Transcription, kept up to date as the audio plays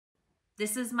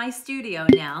This is my studio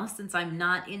now, since I'm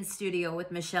not in studio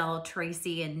with Michelle,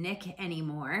 Tracy, and Nick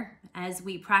anymore. As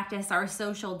we practice our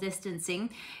social distancing,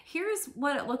 here's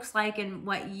what it looks like and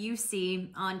what you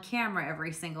see on camera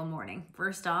every single morning.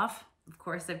 First off, of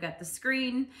course, I've got the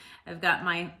screen. I've got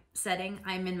my setting.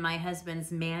 I'm in my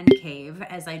husband's man cave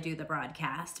as I do the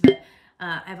broadcast, but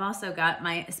I've also got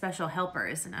my special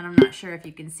helpers, and I'm not sure if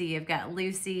you can see, I've got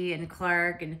Lucy and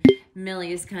Clark, and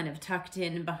Millie is kind of tucked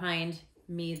in behind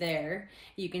me there.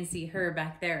 You can see her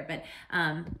back there, but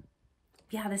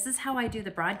yeah, this is how I do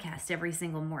the broadcast every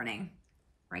single morning,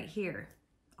 right here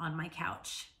on my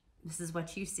couch. This is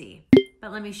what you see,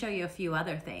 but let me show you a few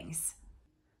other things.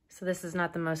 So this is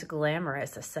not the most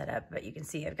glamorous setup, but you can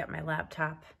see I've got my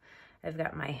laptop, I've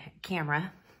got my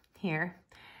camera here,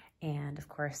 and of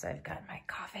course I've got my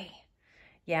coffee.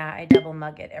 Yeah, I double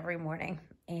mug it every morning.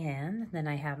 And then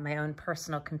I have my own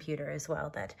personal computer as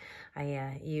well that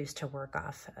I use to work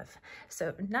off of.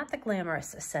 So not the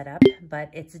glamorous setup, but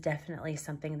it's definitely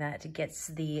something that gets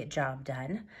the job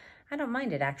done. I don't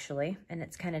mind it actually, and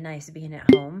it's kind of nice being at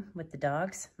home with the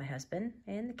dogs, my husband,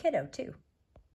 and the kiddo too.